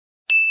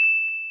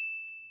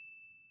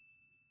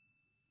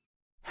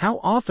How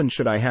often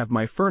should I have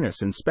my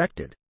furnace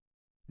inspected?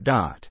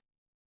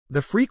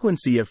 The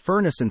frequency of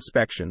furnace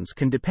inspections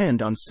can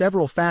depend on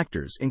several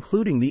factors,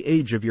 including the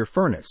age of your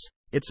furnace,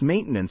 its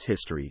maintenance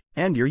history,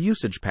 and your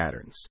usage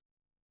patterns.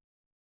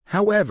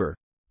 However,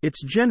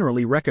 it's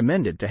generally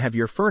recommended to have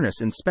your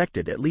furnace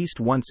inspected at least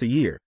once a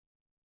year.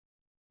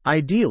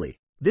 Ideally,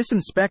 this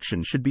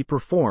inspection should be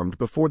performed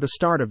before the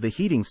start of the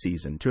heating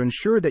season to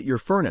ensure that your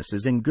furnace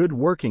is in good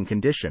working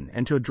condition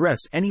and to address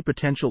any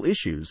potential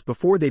issues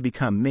before they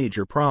become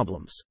major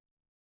problems.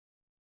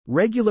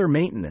 Regular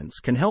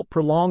maintenance can help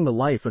prolong the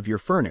life of your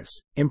furnace,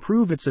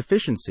 improve its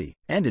efficiency,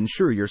 and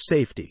ensure your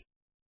safety.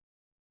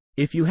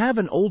 If you have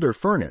an older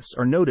furnace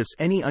or notice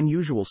any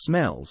unusual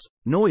smells,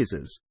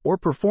 noises, or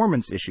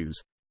performance issues,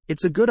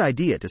 it's a good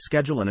idea to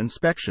schedule an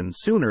inspection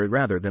sooner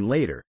rather than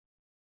later.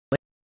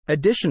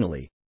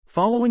 Additionally,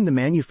 following the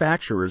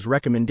manufacturer's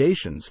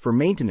recommendations for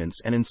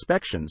maintenance and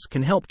inspections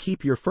can help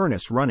keep your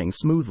furnace running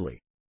smoothly.